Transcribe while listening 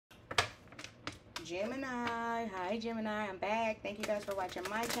Gemini. Hi, Gemini. I'm back. Thank you guys for watching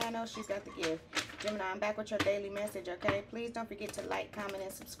my channel. She's got the gift. Gemini, I'm back with your daily message, okay? Please don't forget to like, comment, and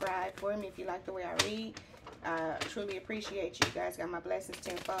subscribe for me if you like the way I read. I truly appreciate you. You guys got my blessings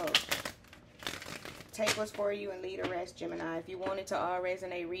tenfold. Take what's for you and leave the rest, Gemini. If you want it to all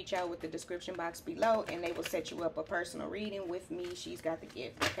resonate, reach out with the description box below, and they will set you up a personal reading with me. She's got the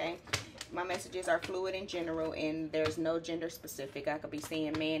gift, okay? My messages are fluid in general, and there's no gender specific. I could be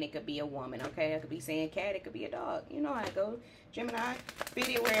saying man, it could be a woman, okay? I could be saying cat, it could be a dog. You know how it goes. Gemini, fit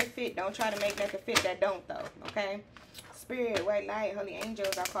it where it fit. Don't try to make nothing fit that don't, though, okay? Spirit, white light, holy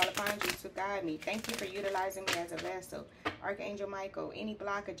angels, I call upon you to guide me. Thank you for utilizing me as a vessel. Archangel Michael, any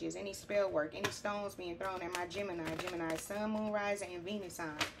blockages, any spell work, any stones being thrown at my Gemini. Gemini, sun, moon, rising, and Venus sign.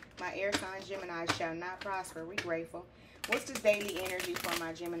 My air sign, Gemini, shall not prosper. We grateful. What's this daily energy for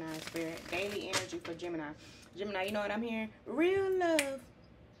my Gemini spirit? Daily energy for Gemini. Gemini, you know what I'm hearing? Real love.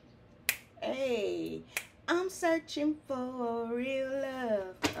 Hey, I'm searching for real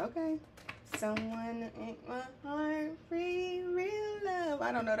love. Okay. Someone ain't my heart free, real love.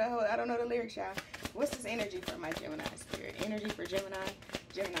 I don't know the lyrics, y'all. What's this energy for my Gemini spirit? Energy for Gemini.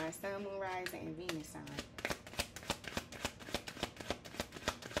 Gemini, sun, moon, rising, and Venus sign.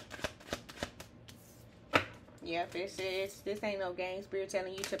 Yep, this ain't no game. Spirit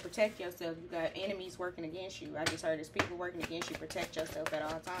telling you to protect yourself. You got enemies working against you. I just heard there's people working against you. Protect yourself at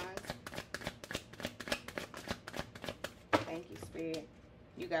all times. Thank you, Spirit.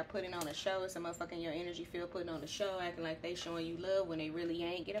 You got putting on a show. It's a motherfucker in your energy field putting on a show, acting like they showing you love when they really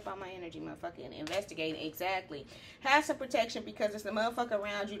ain't. Get up on my energy, motherfucker, investigating. Exactly. Have some protection because it's the motherfucker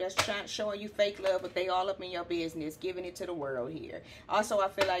around you that's showing you fake love, but they all up in your business, giving it to the world here. Also, I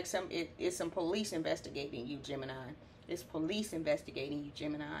feel like it's some police investigating you, Gemini. It's police investigating you,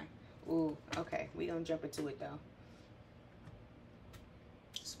 Gemini. Ooh, okay. We gonna jump into it, though.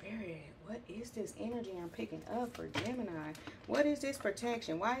 Spirit, what is this energy I'm picking up for Gemini? What is this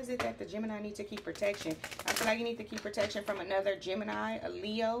protection? Why is it that the Gemini needs to keep protection? I feel like you need to keep protection from another Gemini, a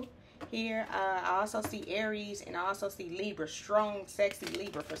Leo here. I also see Aries, and I also see Libra, strong, sexy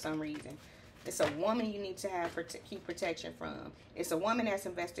Libra for some reason. It's a woman you need to have keep protection from. It's a woman that's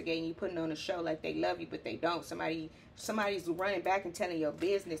investigating you, putting on a show like they love you, but they don't. Somebody's running back and telling your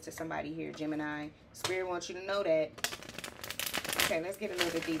business to somebody here, Gemini. Spirit wants you to know that. Okay, let's get a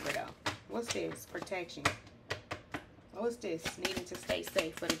little bit deeper, though. What's this? Protection. What's this? Needing to stay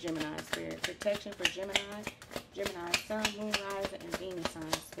safe for the Gemini spirit. Protection for Gemini. Gemini, sun, moon, rising, and Venus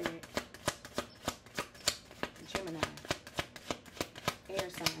sign spirit. Gemini. Air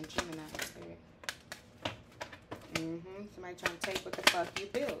sign, Gemini spirit. Somebody trying to take what the fuck you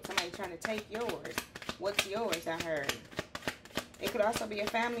built. Somebody trying to take yours. What's yours, I heard. It could also be a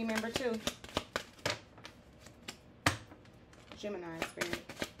family member, too. Gemini spirit.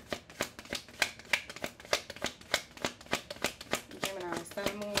 Gemini,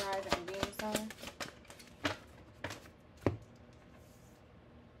 sun, moon, rising, and Venus sign.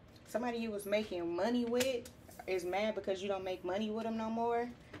 Somebody you was making money with is mad because you don't make money with them no more.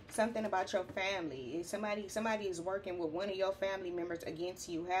 Something about your family. Somebody is working with one of your family members against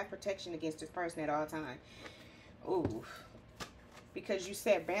you. Have protection against this person at all times. Ooh. Because you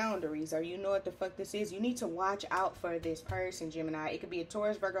set boundaries, or you know what the fuck this is. You need to watch out for this person, Gemini. It could be a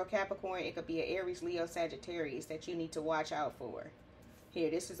Taurus, Virgo, Capricorn. It could be an Aries, Leo, Sagittarius that you need to watch out for. Here,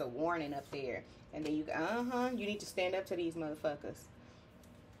 this is a warning up there. And then you need to stand up to these motherfuckers.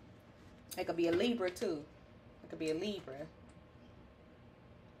 It could be a Libra, too. It could be a Libra.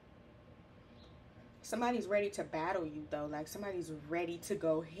 Somebody's ready to battle you, though. Like, somebody's ready to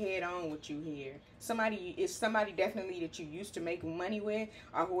go head on with you here. Somebody definitely that you used to make money with,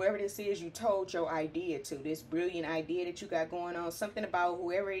 or whoever this is you told your idea to. This brilliant idea that you got going on. Something about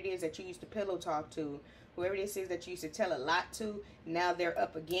whoever it is that you used to pillow talk to. Whoever this is that you used to tell a lot to, now they're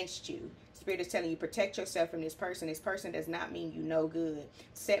up against you. Spirit is telling you, protect yourself from this person. This person does not mean you no good.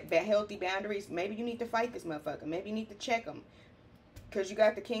 Set healthy boundaries. Maybe you need to fight this motherfucker. Maybe you need to check them. Because you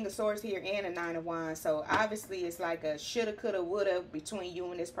got the King of Swords here and a Nine of Wands. So, obviously, it's like a shoulda, coulda, woulda between you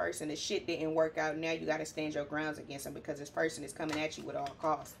and this person. The shit didn't work out. Now you got to stand your grounds against them because this person is coming at you at all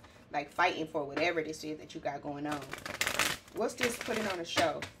costs. Like, fighting for whatever this is that you got going on. What's this putting on a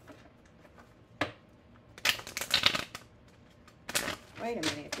show? Wait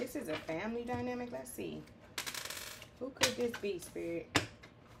a minute. This is a family dynamic. Let's see. Who could this be, Spirit?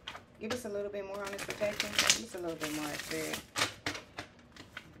 Give us a little bit more on this protection. Give us a little bit more, Spirit.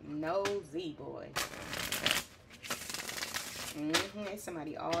 Nosy boy. It's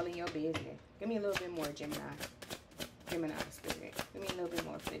somebody all in your business. Give me a little bit more, Gemini. Gemini spirit. Give me a little bit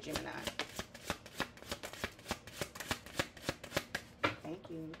more for the Gemini. Thank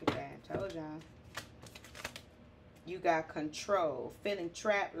you. Look at that. Told y'all. You got control. Feeling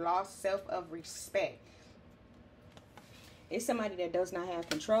trapped, lost self of respect. It's somebody that does not have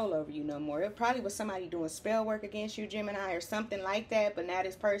control over you no more. It probably was somebody doing spell work against you, Gemini, or something like that. But now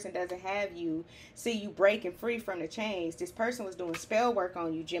this person doesn't have you. See you breaking free from the chains. This person was doing spell work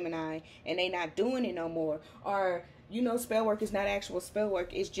on you, Gemini, and they not doing it no more. Or, you know, spell work is not actual spell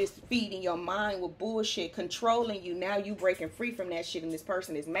work. It's just feeding your mind with bullshit, controlling you. Now you breaking free from that shit, and this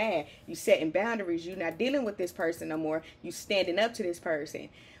person is mad. You setting boundaries. You not dealing with this person no more. You standing up to this person.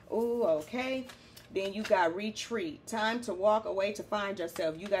 Ooh, okay. Then you got retreat. Time to walk away to find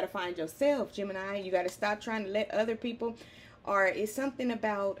yourself. You got to find yourself, Gemini. You got to stop trying to let other people. Or it's something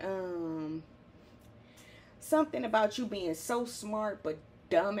about you being so smart but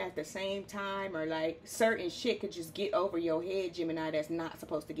dumb at the same time. Or like certain shit could just get over your head, Gemini, that's not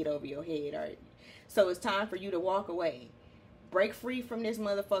supposed to get over your head. All right. So it's time for you to walk away. Break free from this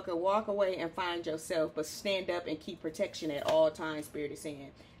motherfucker. Walk away and find yourself. But stand up and keep protection at all times, Spirit is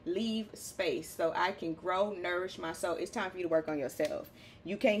saying. Leave space so I can grow, nourish my soul. It's time for you to work on yourself.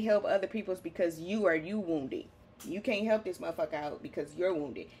 You can't help other people's because you wounded. You can't help this motherfucker out because you're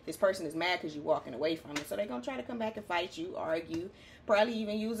wounded. This person is mad because you're walking away from it. So they're going to try to come back and fight you, argue, probably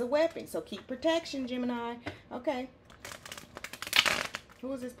even use a weapon. So keep protection, Gemini. Okay.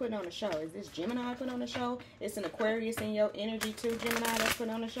 Who is this putting on the show? Is this Gemini putting on the show? It's an Aquarius in your energy too, Gemini, that's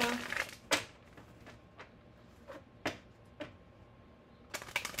putting on the show.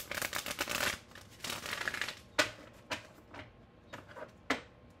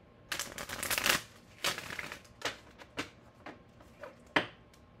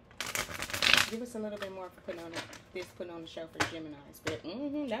 Give us a little bit more for putting on the show for Gemini.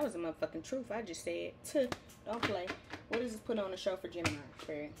 Spirit. That was a motherfucking truth I just said. Don't play. What is this putting on the show for Gemini?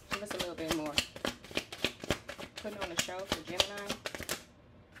 Spirit. Give us a little bit more. Putting on the show for Gemini.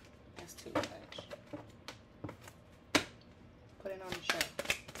 That's too much. Put it on the show.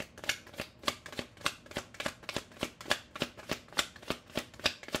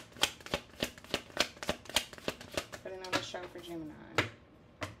 Put it on the show for Gemini.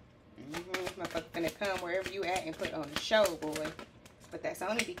 Motherfucker finna come wherever you at and put on the show, boy. But that's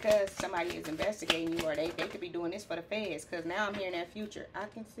only because somebody is investigating you, or they could be doing this for the feds. Because now I'm hearing that future. I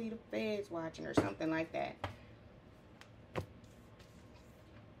can see the feds watching or something like that.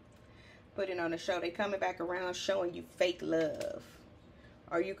 Put it on the show. They coming back around showing you fake love.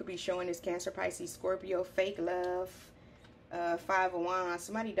 Or you could be showing this Cancer, Pisces, Scorpio fake love. Five of Wands.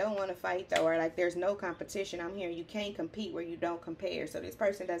 Somebody don't want to fight though, or like there's no competition. I'm hearing you can't compete where you don't compare. So this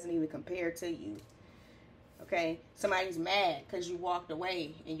person doesn't even compare to you. Okay, somebody's mad because you walked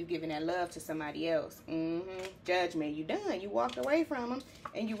away and you giving that love to somebody else. Judgment. You done. You walked away from them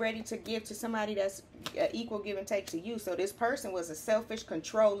and you ready to give to somebody that's equal give and take to you. So this person was a selfish,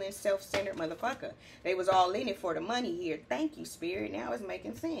 controlling, self-centered motherfucker. They was all in it for the money here. Thank you, Spirit. Now it's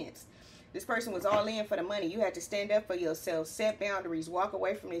making sense. This person was all in for the money. You had to stand up for yourself, set boundaries, walk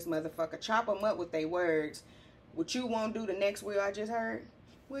away from this motherfucker, chop them up with their words. What you won't do, the next will I just heard.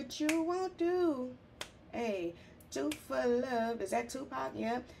 What you won't do. Hey, do for love. Is that Tupac?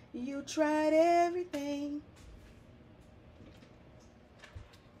 Yep. You tried everything.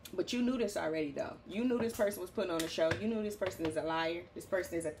 But you knew this already, though. You knew this person was putting on a show. You knew this person is a liar. This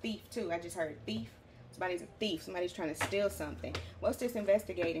person is a thief, too. I just heard thief. Somebody's a thief. Somebody's trying to steal something. What's this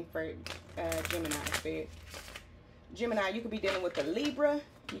investigating for Gemini, Spirit? Gemini, you could be dealing with a Libra.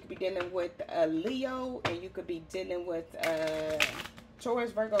 You could be dealing with a Leo. And you could be dealing with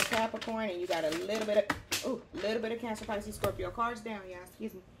Taurus, Virgo, Capricorn. And you got a little bit of Cancer, Pisces, Scorpio. Cards down, y'all.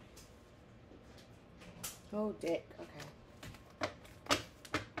 Excuse me. Oh, deck. Okay.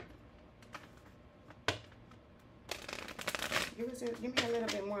 Give me a little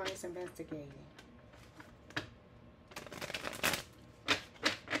bit more on this investigating.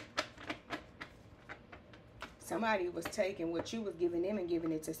 Somebody was taking what you was giving them and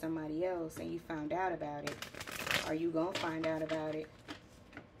giving it to somebody else, and you found out about it. Are you gonna find out about it?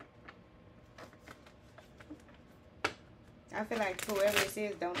 I feel like whoever this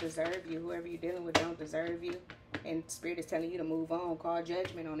is don't deserve you. Whoever you're dealing with don't deserve you. And Spirit is telling you to move on. Call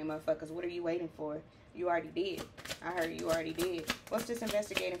judgment on them motherfuckers. What are you waiting for? You already did. I heard you already did. What's this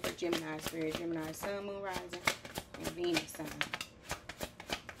investigating for Gemini, Spirit? Gemini, Sun, Moon, Rising, and Venus sign.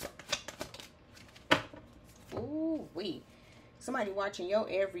 Ooh, wait. Somebody watching your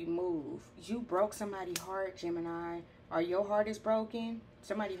every move. You broke somebody's heart, Gemini. Or your heart is broken.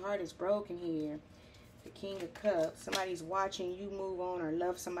 Somebody's heart is broken here. The King of Cups. Somebody's watching you move on or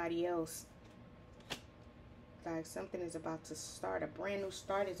love somebody else. Like something is about to start. A brand new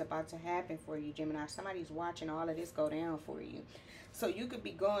start is about to happen for you, Gemini. Somebody's watching all of this go down for you. So you could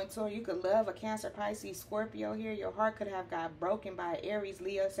be going to, you could love a Cancer, Pisces, Scorpio here. Your heart could have got broken by Aries,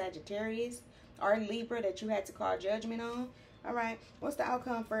 Leo, Sagittarius, or Libra that you had to call judgment on. All right. What's the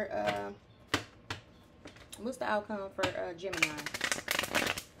outcome for Gemini?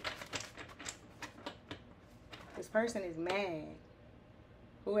 This person is mad.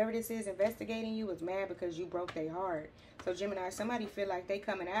 Whoever this is investigating you is mad because you broke their heart. So Gemini, somebody feel like they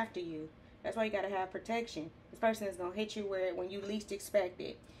coming after you. That's why you got to have protection. This person is going to hit you when you least expect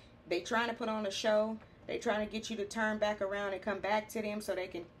it. They trying to put on a show. They trying to get you to turn back around and come back to them so they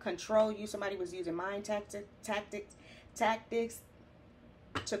can control you. Somebody was using mind tactics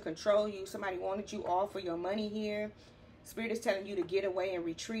to control you. Somebody wanted you all for your money here. Spirit is telling you to get away and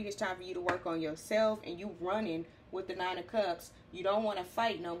retreat. It's time for you to work on yourself, and you running with the Nine of Cups. You don't want to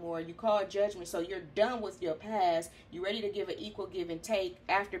fight no more. You call judgment, so you're done with your past. You're ready to give an equal give and take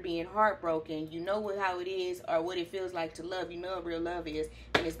after being heartbroken. You know how it is or what it feels like to love. You know what real love is,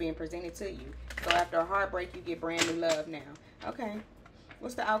 and it's being presented to you. So after a heartbreak, you get brand new love now. Okay.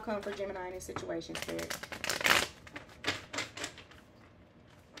 What's the outcome for Gemini in this situation, Spirit?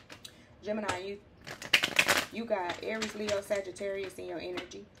 Gemini, you got Aries, Leo, Sagittarius in your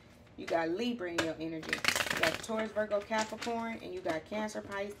energy. You got Libra in your energy. You got Taurus, Virgo, Capricorn, and you got Cancer,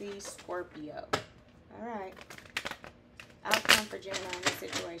 Pisces, Scorpio. All right. Outcome for Gemini in this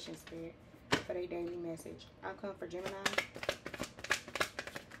situation, Spirit, for their daily message. Outcome for Gemini.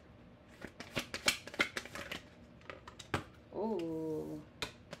 Ooh.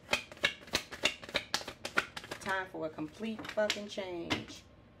 Time for a complete fucking change.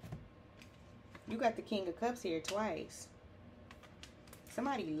 You got the King of Cups here twice.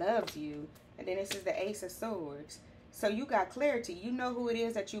 Somebody loves you. And then this is the Ace of Swords. So you got clarity. You know who it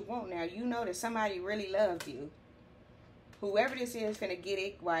is that you want now. You know that somebody really loves you. Whoever this is finna get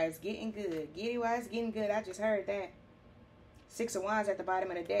it while it's getting good. Get it while it's getting good. I just heard that. Six of Wands at the bottom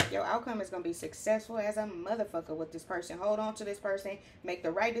of the deck. Your outcome is going to be successful as a motherfucker with this person. Hold on to this person. Make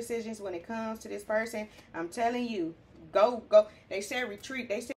the right decisions when it comes to this person. I'm telling you. Go. They said retreat.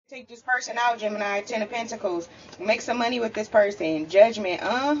 They said take this person out, Gemini. 10 of Pentacles. Make some money with this person. Judgment.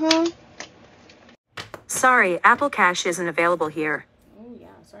 Sorry, Apple Cash isn't available here. Oh, yeah.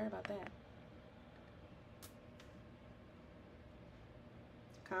 Sorry about that.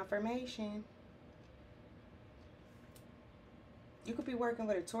 Confirmation. You could be working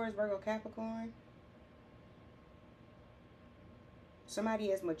with a Taurus, Virgo, Capricorn. Somebody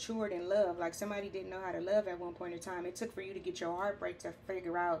has matured in love. Like somebody didn't know how to love at one point in time. It took for you to get your heartbreak to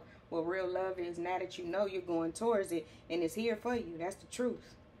figure out what real love is. Now that you know, you're going towards it and it's here for you. That's the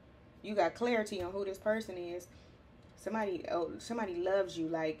truth. You got clarity on who this person is. Somebody loves you,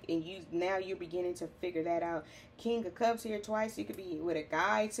 like, and now you're beginning to figure that out. King of Cups here twice. You could be with a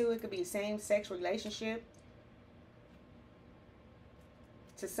guy too. It could be a same-sex relationship.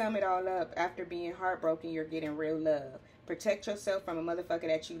 To sum it all up, after being heartbroken, you're getting real love. Protect yourself from a motherfucker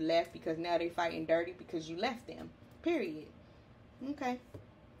that you left because now they fighting dirty because you left them. Period. Okay.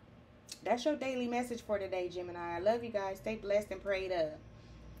 That's your daily message for today, Gemini. I love you guys. Stay blessed and prayed up.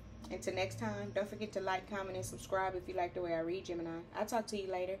 Until next time, don't forget to like, comment, and subscribe if you like the way I read, Gemini. I'll talk to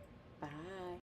you later. Bye.